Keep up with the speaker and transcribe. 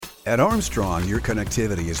At Armstrong, your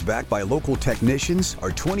connectivity is backed by local technicians,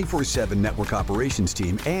 our 24/7 network operations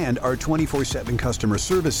team, and our 24/7 customer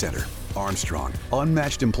service center. Armstrong,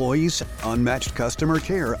 unmatched employees, unmatched customer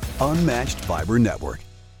care, unmatched fiber network.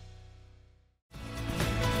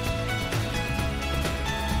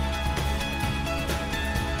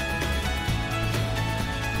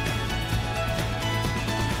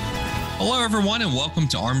 Hello, everyone, and welcome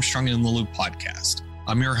to Armstrong in the Loop podcast.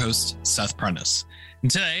 I'm your host, Seth Prentice. And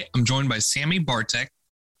today, I'm joined by Sammy Bartek,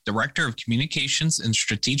 Director of Communications and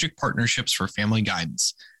Strategic Partnerships for Family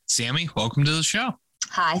Guidance. Sammy, welcome to the show.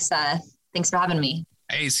 Hi, Seth. Thanks for having me.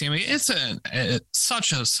 Hey, Sammy, it's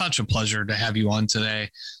such a pleasure to have you on today.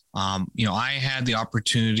 I had the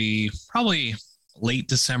opportunity probably late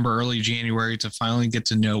December, early January to finally get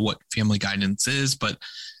to know what Family Guidance is, but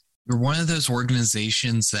you're one of those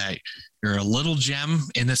organizations that you're a little gem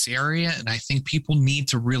in this area, and I think people need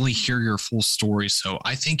to really hear your full story. So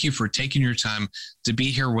I thank you for taking your time to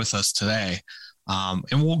be here with us today.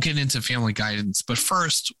 And we'll get into Family Guidance. But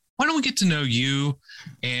first, why don't we get to know you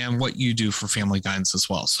and what you do for Family Guidance as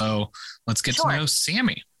well? So let's get to know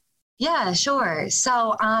Sammy. Yeah, sure.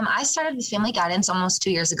 So I started with Family Guidance almost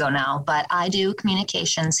 2 years ago now, but I do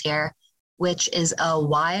communications here, which is a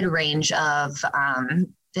wide range of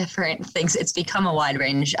different things. It's become a wide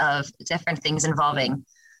range of different things involving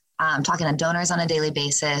talking to donors on a daily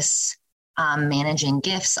basis, managing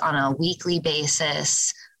gifts on a weekly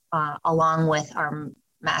basis, along with our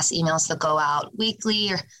mass emails that go out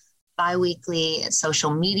weekly or bi-weekly,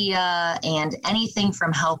 social media, and anything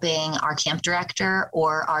from helping our camp director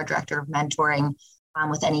or our director of mentoring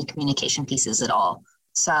with any communication pieces at all.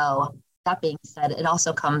 So that being said, it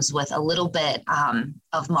also comes with a little bit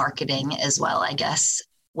of marketing as well, I guess,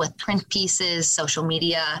 with print pieces, social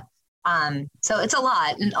media. So it's a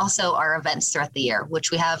lot. And also our events throughout the year, which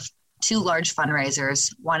we have 2 large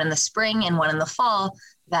fundraisers, one in the spring and one in the fall,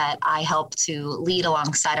 that I help to lead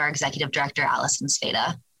alongside our executive director, Allison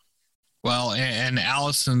Sveda. Well, and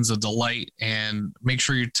Allison's a delight, and make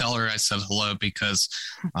sure you tell her I said hello, because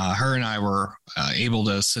her and I were able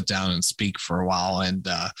to sit down and speak for a while. And,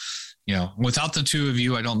 without the 2 of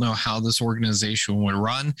you, I don't know how this organization would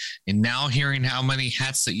run. And now hearing how many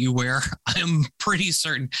hats that you wear, I'm pretty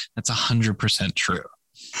certain that's 100% true.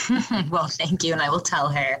 Well, thank you. And I will tell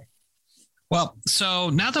her. Well, so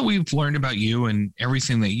now that we've learned about you and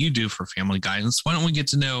everything that you do for Family Guidance, why don't we get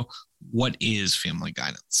to know what is Family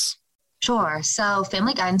Guidance? Sure. So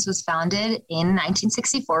Family Guidance was founded in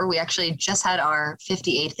 1964. We actually just had our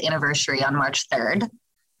 58th anniversary on March 3rd.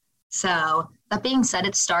 So that being said,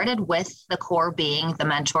 it started with the core being the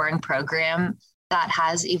mentoring program that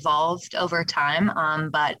has evolved over time.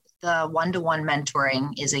 But the one-to-one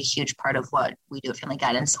mentoring is a huge part of what we do at Family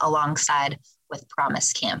Guidance, alongside with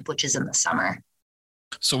Promise Camp, which is in the summer.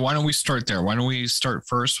 So why don't we start there? Why don't we start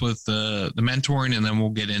first with the mentoring, and then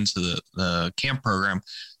we'll get into the camp program.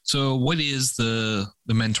 So what is the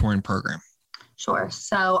mentoring program? Sure.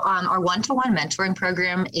 So our one-to-one mentoring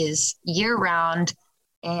program is year-round,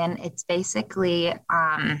 and it's basically,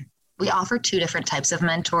 we offer 2 different types of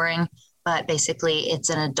mentoring, but basically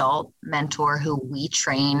it's an adult mentor who we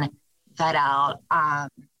train, vet out, and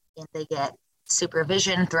they get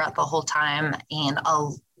supervision throughout the whole time. And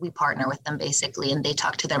we partner with them basically, and they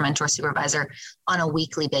talk to their mentor supervisor on a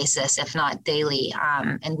weekly basis, if not daily.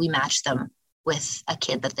 And we match them with a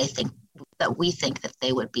kid that we think that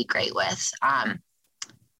they would be great with.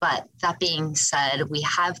 But that being said, we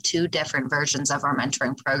have 2 different versions of our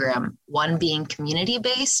mentoring program, one being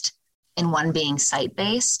community-based and one being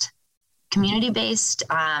site-based. Community-based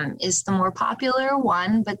is the more popular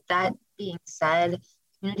one, but that being said,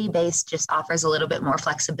 community-based just offers a little bit more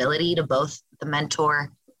flexibility to both the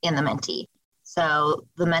mentor and the mentee. So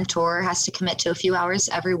the mentor has to commit to a few hours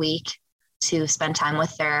every week to spend time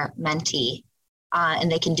with their mentee.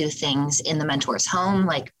 And they can do things in the mentor's home,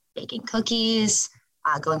 like baking cookies,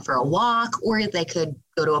 going for a walk, or they could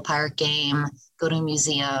go to a pirate game, go to a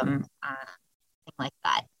museum, thing like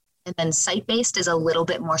that. And then site-based is a little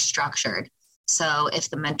bit more structured. So if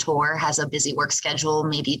the mentor has a busy work schedule,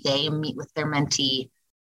 maybe they meet with their mentee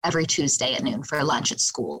every Tuesday at noon for lunch at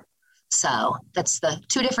school. So that's the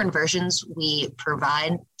 2 different versions we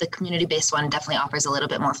provide. The community-based one definitely offers a little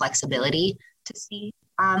bit more flexibility to see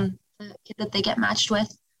the kid that they get matched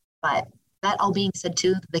with. But that all being said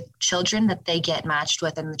too, the children that they get matched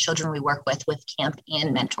with and the children we work with camp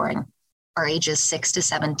and mentoring are ages 6 to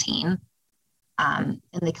 17. And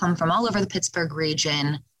they come from all over the Pittsburgh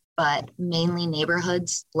region, but mainly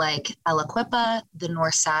neighborhoods like Aliquippa, the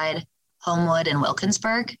North Side, Homewood, and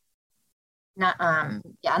Wilkinsburg. Not,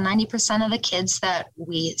 90% of the kids that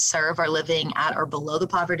we serve are living at or below the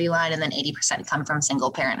poverty line, and then 80% come from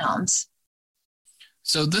single parent homes.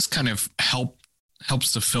 So this kind of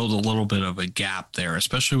helps to fill a little bit of a gap there,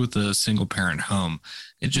 especially with the single parent home.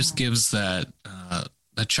 It just gives that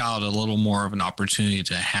child a little more of an opportunity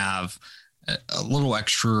to have a little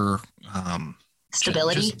extra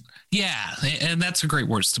stability. And that's a great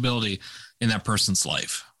word, stability in that person's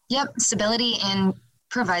life. Yep, stability and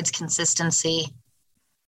provides consistency,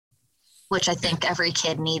 which I think every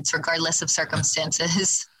kid needs regardless of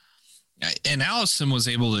circumstances. And Allison was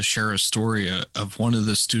able to share a story of one of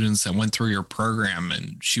the students that went through your program,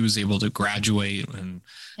 and she was able to graduate. And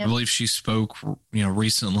I believe she spoke,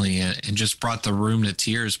 recently and just brought the room to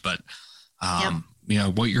tears. But,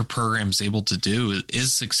 what your program is able to do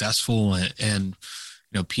is successful, and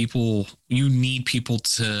you need people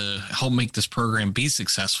to help make this program be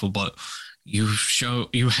successful. But you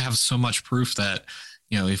have so much proof that,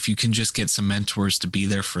 if you can just get some mentors to be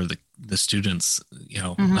there for the students,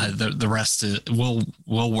 the rest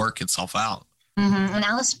will work itself out. Mm-hmm. And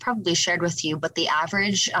Alice probably shared with you, but the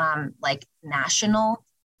average national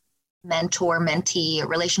mentor-mentee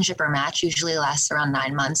relationship or match usually lasts around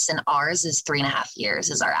 9 months, and ours is 3.5 years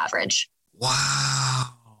is our average. Wow.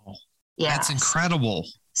 Yeah. That's incredible.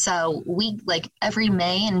 So we every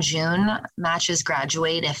May and June matches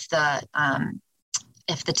graduate. If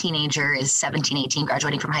the teenager is 17, 18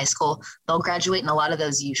 graduating from high school, they'll graduate. And a lot of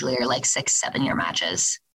those usually are 6-7 year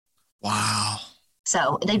matches. Wow.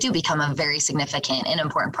 So they do become a very significant and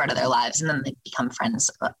important part of their lives. And then they become friends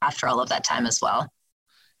after all of that time as well.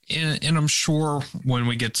 And I'm sure when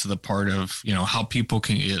we get to the part of, how people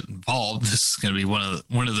can get involved, this is going to be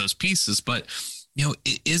one of those pieces. But,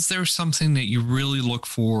 is there something that you really look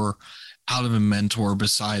for out of a mentor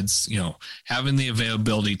besides, having the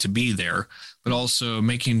availability to be there, but also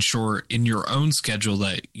making sure in your own schedule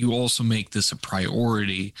that you also make this a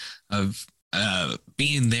priority of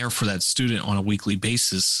being there for that student on a weekly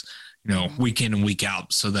basis, week in and week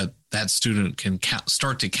out, so that that student can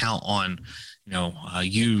start to count on,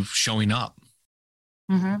 you showing up.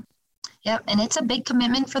 Mm-hmm. Yep. And it's a big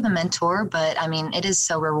commitment for the mentor, but it is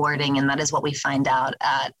so rewarding. And that is what we find out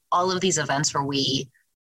at all of these events where we,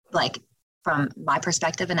 from my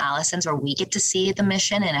perspective and Allison's, where we get to see the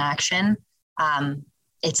mission in action.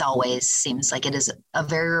 It's always seems like it is a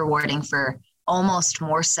very rewarding for almost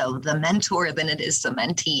more so the mentor than it is the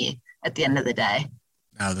mentee at the end of the day.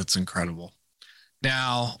 Oh, that's incredible.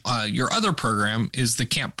 Now, your other program is the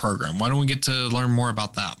camp program. Why don't we get to learn more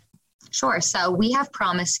about that? Sure. So we have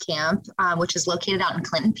Promise Camp, which is located out in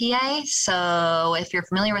Clinton, PA. So if you're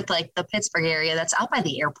familiar with the Pittsburgh area, that's out by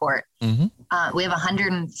the airport. Mm-hmm. We have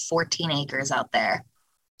 114 acres out there.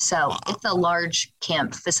 So It's a large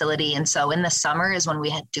camp facility. And so in the summer is when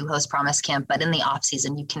we do host Promise Camp, but in the off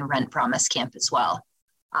season, you can rent Promise Camp as well.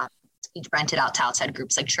 We rent it out to outside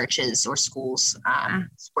groups like churches or schools,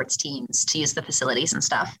 sports teams to use the facilities and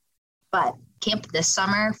stuff. But camp this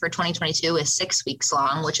summer for 2022 is 6 weeks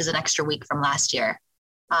long, which is an extra week from last year.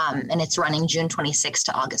 And it's running June 26th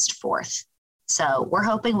to August 4th. So we're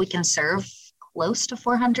hoping we can serve close to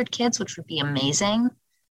 400 kids, which would be amazing.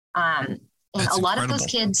 And That's a lot incredible. of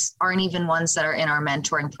those kids aren't even ones that are in our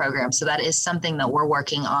mentoring program. So that is something that we're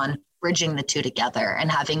working on, bridging the two together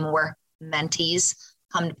and having more mentees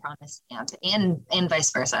come to Promise Camp and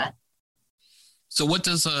vice versa. So what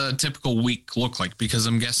does a typical week look like? Because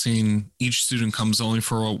I'm guessing each student comes only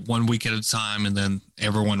for 1 week at a time and then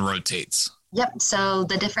everyone rotates. Yep. So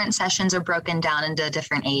the different sessions are broken down into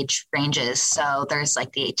different age ranges. So there's the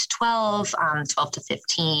 8 to 12, 12 to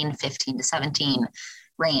 15, 15 to 17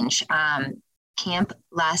 range. Camp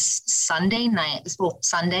lasts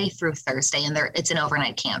Sunday through Thursday, and it's an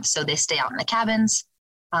overnight camp. So they stay out in the cabins.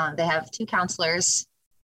 They have 2 counselors.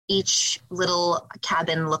 Each little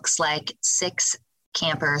cabin looks like 6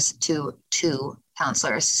 campers to 2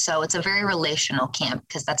 counselors. So it's a very relational camp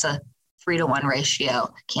because that's a 3-to-1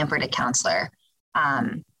 ratio, camper to counselor.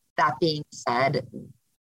 That being said,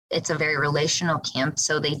 it's a very relational camp.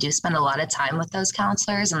 So they do spend a lot of time with those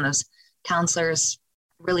counselors, and those counselors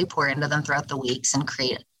really pour into them throughout the weeks and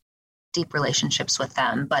create deep relationships with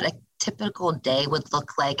them. But a typical day would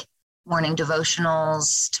look like morning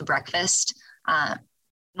devotionals to breakfast,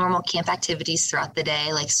 normal camp activities throughout the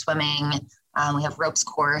day, like swimming. We have ropes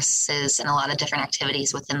courses and a lot of different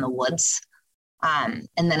activities within the woods. And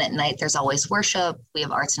then at night, there's always worship. We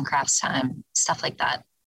have arts and crafts time, stuff like that.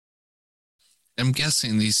 I'm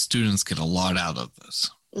guessing these students get a lot out of this.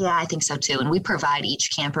 Yeah, I think so too. And we provide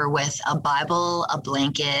each camper with a Bible, a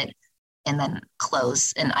blanket, and then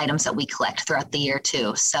clothes and items that we collect throughout the year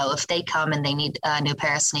too. So if they come and they need a new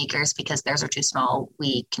pair of sneakers because theirs are too small,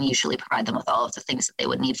 we can usually provide them with all of the things that they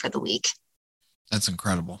would need for the week. That's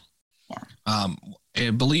incredible. Yeah. I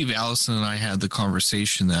believe Allison and I had the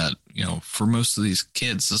conversation that, for most of these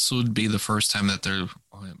kids, this would be the first time that they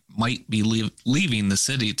might be leaving the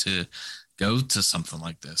city to go to something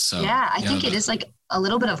like this. So yeah, I think it is like a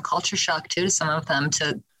little bit of culture shock too to some of them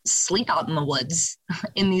to sleep out in the woods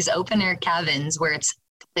in these open air cabins where it's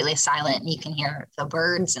completely silent and you can hear the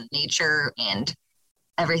birds and nature and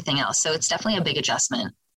everything else. So it's definitely a big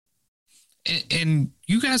adjustment. And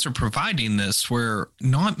you guys are providing this where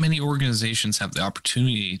not many organizations have the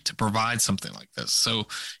opportunity to provide something like this. So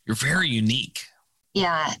you're very unique.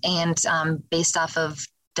 Yeah. And based off of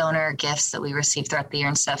donor gifts that we receive throughout the year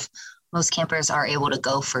and stuff, most campers are able to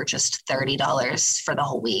go for just $30 for the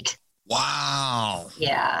whole week. Wow.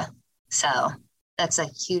 Yeah. So that's a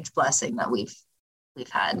huge blessing that we've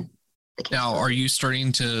had. Now, are you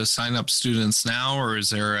starting to sign up students now, or is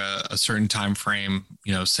there a certain time frame?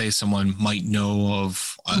 Say someone might know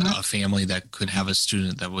of a family that could have a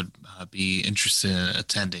student that would be interested in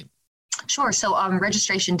attending. Sure. So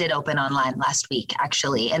registration did open online last week,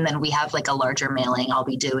 actually. And then we have like a larger mailing I'll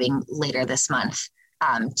be doing later this month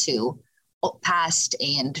to past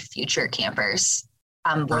and future campers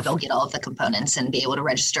where they'll get all of the components and be able to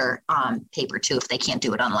register paper too if they can't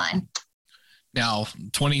do it online. Now,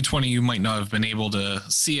 2020, you might not have been able to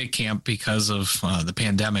see a camp because of the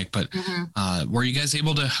pandemic, but were you guys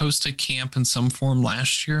able to host a camp in some form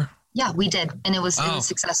last year? Yeah, we did. And it was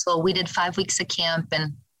successful. We did 5 weeks of camp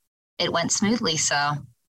and it went smoothly. So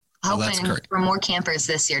hoping for more campers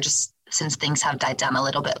this year, just since things have died down a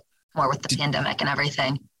little bit more with the pandemic and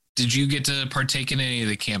everything. Did you get to partake in any of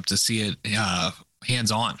the camp to see it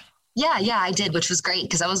hands-on? Yeah, I did, which was great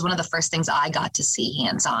because that was one of the first things I got to see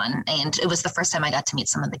hands-on. And it was the first time I got to meet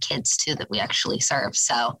some of the kids too that we actually serve.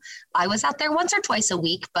 So I was out there once or twice a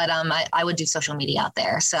week, but I would do social media out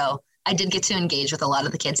there. So I did get to engage with a lot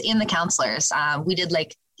of the kids and the counselors. We did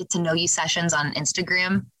like get to know you sessions on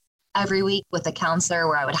Instagram every week with a counselor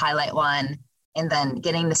where I would highlight one and then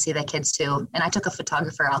getting to see the kids too. And I took a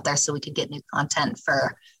photographer out there so we could get new content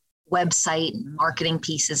for website and marketing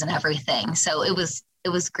pieces and everything. So it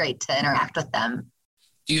was great to interact with them.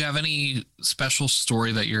 Do you have any special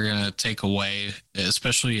story that you're going to take away,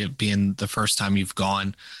 especially it being the first time you've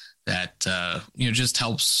gone, that just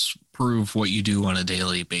helps prove what you do on a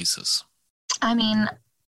daily basis? I mean,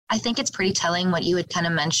 I think it's pretty telling what you had kind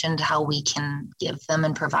of mentioned, how we can give them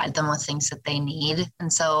and provide them with things that they need.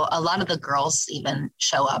 And so a lot of the girls even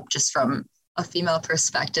show up just from a female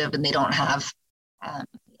perspective and they don't have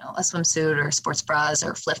a swimsuit or sports bras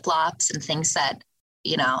or flip-flops and things that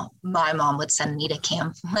my mom would send me to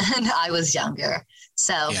camp when I was younger.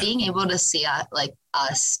 So being able to see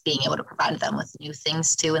us being able to provide them with new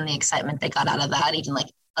things too, and the excitement they got out of that, even like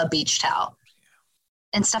a beach towel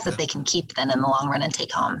and stuff that they can keep then in the long run and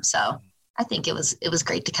take home. So I think it was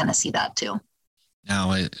great to kind of see that too.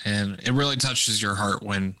 Now, it really touches your heart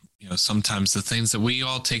when, sometimes the things that we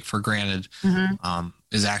all take for granted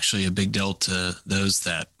is actually a big deal to those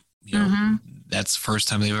that, that's the first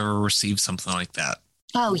time they've ever received something like that.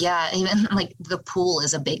 Oh yeah. Even like the pool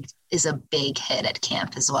is a big hit at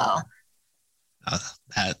camp as well.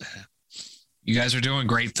 You guys are doing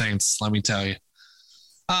great things, let me tell you.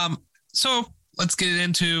 So let's get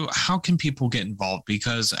into how can people get involved,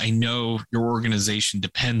 because I know your organization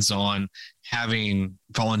depends on having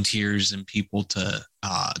volunteers and people to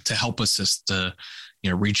help assist to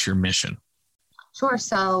reach your mission. Sure.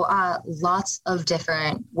 So lots of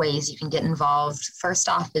different ways you can get involved. First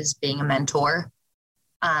off is being a mentor.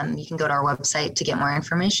 You can go to our website to get more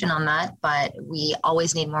information on that, but we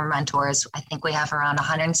always need more mentors. I think we have around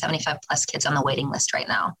 175 plus kids on the waiting list right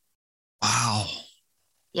now. Wow.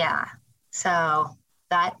 Yeah. So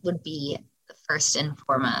that would be the first and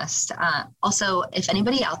foremost. Also, if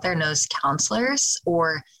anybody out there knows counselors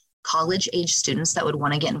or college age students that would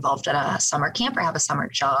want to get involved at a summer camp or have a summer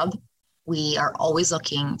job, we are always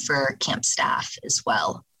looking for camp staff as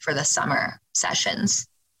well for the summer sessions.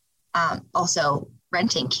 Also,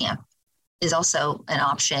 renting camp is also an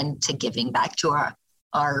option to giving back to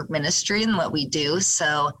our ministry and what we do.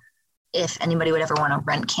 So if anybody would ever want to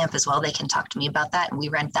rent camp as well, they can talk to me about that. And we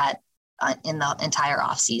rent that in the entire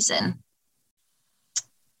off season.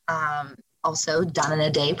 Also done in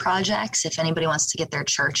a day projects. If anybody wants to get their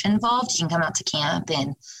church involved, you can come out to camp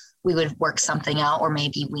and we would work something out, or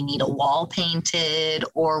maybe we need a wall painted,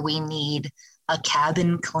 or we need a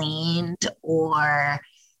cabin cleaned, or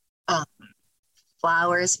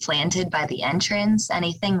flowers planted by the entrance,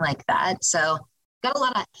 anything like that. So got a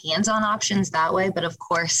lot of hands-on options that way, but of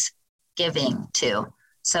course, giving too.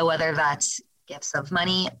 So whether that's gifts of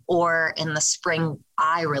money or in the spring,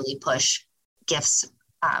 I really push gifts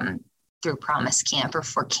through Promise Camp or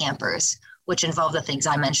for campers, which involve the things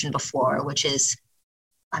I mentioned before, which is,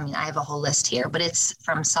 I have a whole list here, but it's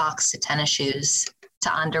from socks to tennis shoes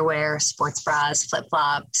to underwear, sports bras,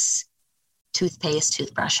 flip-flops, toothpaste,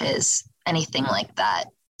 toothbrushes, anything like that.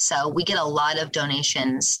 So we get a lot of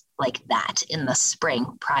donations like that in the spring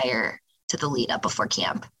prior to the lead up before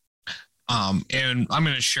camp. And I'm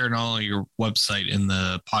going to share not only your website in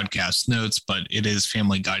the podcast notes, but it is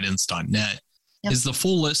familyguidance.net. Yep. Is the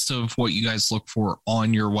full list of what you guys look for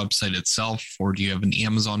on your website itself, or do you have an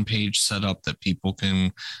Amazon page set up that people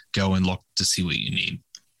can go and look to see what you need?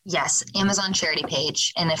 Yes, Amazon charity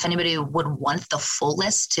page. And if anybody would want the full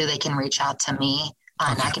list too, they can reach out to me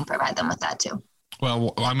and I can provide them with that too.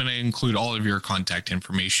 Well, I'm going to include all of your contact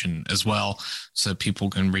information as well so people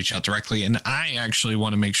can reach out directly. And I actually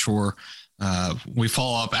want to make sure we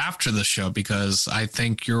follow up after the show, because I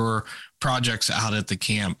think your projects out at the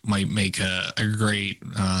camp might make a great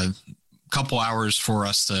couple hours for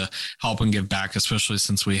us to help and give back, especially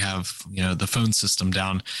since we have, the phone system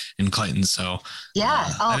down in Clayton. So yeah,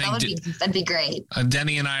 that'd be great.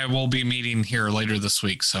 Denny and I will be meeting here later this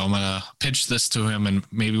week. So I'm going to pitch this to him and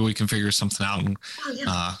maybe we can figure something out. And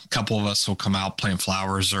a couple of us will come out, plant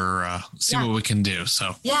flowers or see what we can do.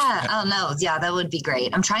 So that would be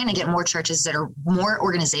great. I'm trying to get more churches that are more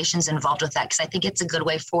organizations involved with that, because I think it's a good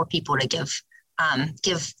way for people to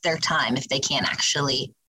give their time if they can't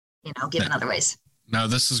actually give in other ways. No,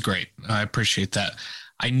 this is great. I appreciate that.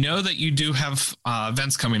 I know that you do have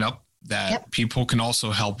events coming up that people can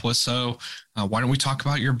also help with. So why don't we talk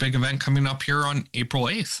about your big event coming up here on April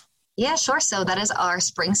 8th? Yeah, sure. So that is our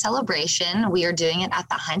spring celebration. We are doing it at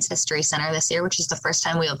the Heinz History Center this year, which is the first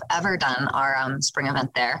time we have ever done our spring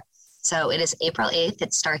event there. So it is April 8th.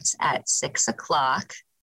 It starts at 6:00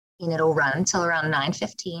 and it'll run until around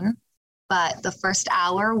 9:15. But the first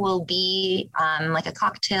hour will be like a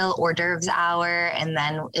cocktail hors d'oeuvres hour, and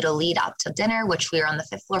then it'll lead up to dinner, which we are on the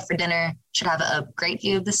 5th floor for dinner. Should have a great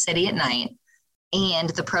view of the city at night.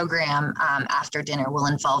 And the program after dinner will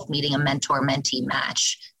involve meeting a mentor-mentee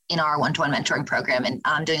match in our one-to-one mentoring program. And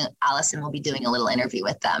Allison will be doing a little interview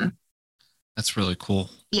with them. That's really cool.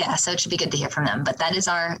 Yeah, so it should be good to hear from them. But that is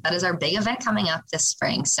our big event coming up this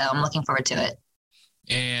spring. So I'm looking forward to it.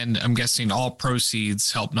 And I'm guessing all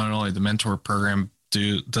proceeds help not only the mentor program,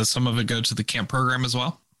 does some of it go to the camp program as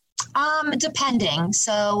well? Depending.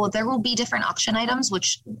 So there will be different auction items,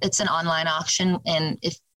 which it's an online auction. And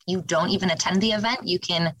if you don't even attend the event, you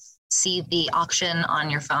can see the auction on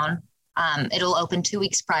your phone. It'll open 2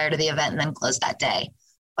 weeks prior to the event and then close that day.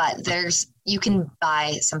 But you can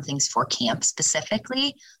buy some things for camp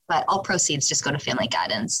specifically, but all proceeds just go to Family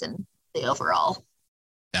Guidance and the overall.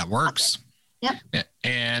 That works. Yep.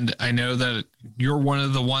 And I know that you're one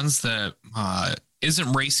of the ones that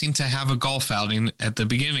isn't racing to have a golf outing at the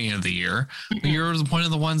beginning of the year. But you're one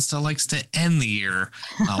of the ones that likes to end the year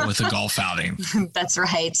with a golf outing. That's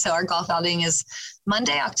right. So our golf outing is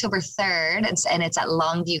Monday, October 3rd, and it's at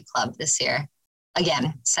Longview Club this year.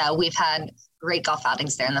 Again, so we've had great golf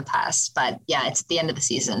outings there in the past. But yeah, it's the end of the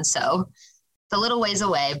season. So it's a little ways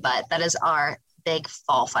away, but that is our big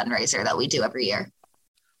fall fundraiser that we do every year.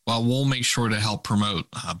 Well, we'll make sure to help promote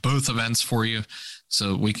both events for you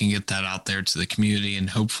so we can get that out there to the community and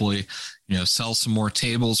hopefully, sell some more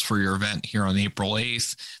tables for your event here on April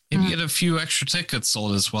 8th. Maybe get a few extra tickets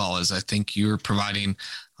sold as well, as I think you're providing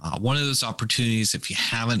one of those opportunities. If you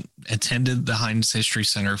haven't attended the Heinz History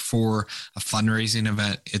Center for a fundraising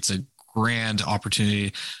event, it's a grand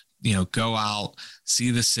opportunity. Go out,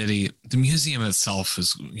 see the city. The museum itself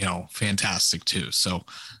is, fantastic too. So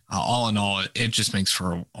all in all, it just makes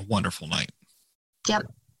for a wonderful night. Yep.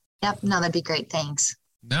 No, that'd be great. Thanks.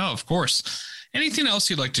 No, of course. Anything else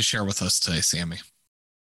you'd like to share with us today, Sammy?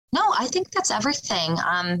 No, I think that's everything.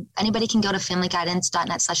 Anybody can go to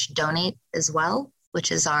familyguidance.net/donate as well,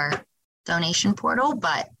 which is our donation portal.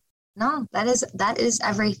 But no, that is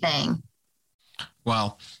everything.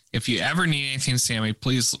 Well, if you ever need anything, Sammy,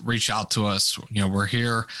 please reach out to us. We're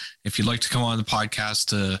here. If you'd like to come on the podcast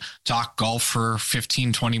to talk golf for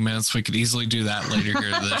 15, 20 minutes, we could easily do that later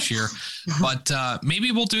here this year. But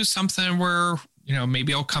maybe we'll do something where,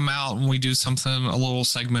 maybe I'll come out and we do something, a little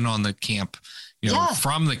segment on the camp,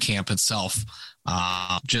 from the camp itself,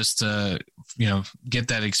 just to, get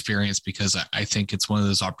that experience, because I think it's one of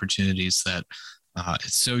those opportunities that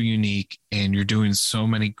it's so unique and you're doing so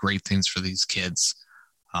many great things for these kids.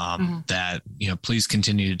 that, please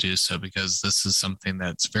continue to do so, because this is something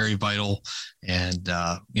that's very vital. And,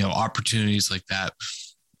 opportunities like that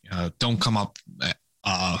don't come up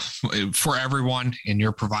for everyone, and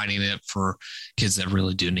you're providing it for kids that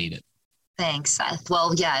really do need it. Thanks, Seth.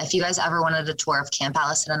 Well, yeah, if you guys ever wanted a tour of Camp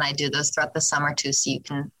Allison, and I do those throughout the summer too, so you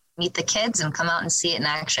can meet the kids and come out and see it in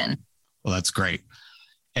action. Well, that's great.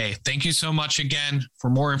 Hey, thank you so much again. For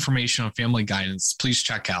more information on Family Guidance, please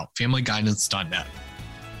check out familyguidance.net.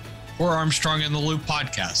 For Armstrong in the Loop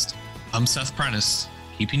podcast, I'm Seth Prentice,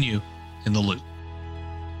 keeping you in the loop.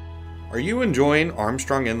 Are you enjoying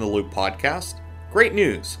Armstrong in the Loop podcast? Great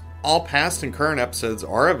news! All past and current episodes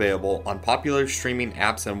are available on popular streaming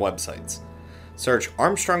apps and websites. Search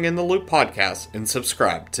Armstrong in the Loop podcast and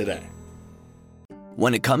subscribe today.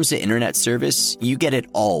 When it comes to internet service, you get it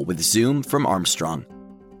all with Zoom from Armstrong.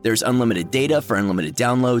 There's unlimited data for unlimited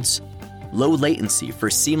downloads, low latency for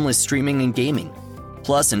seamless streaming and gaming,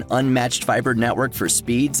 plus an unmatched fiber network for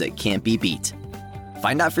speeds that can't be beat.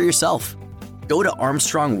 Find out for yourself. Go to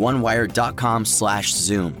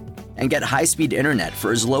armstrongonewire.com/Zoom and get high-speed internet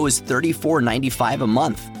for as low as $34.95 a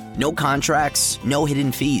month. No contracts, no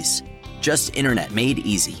hidden fees. Just internet made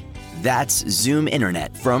easy. That's Zoom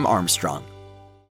Internet from Armstrong.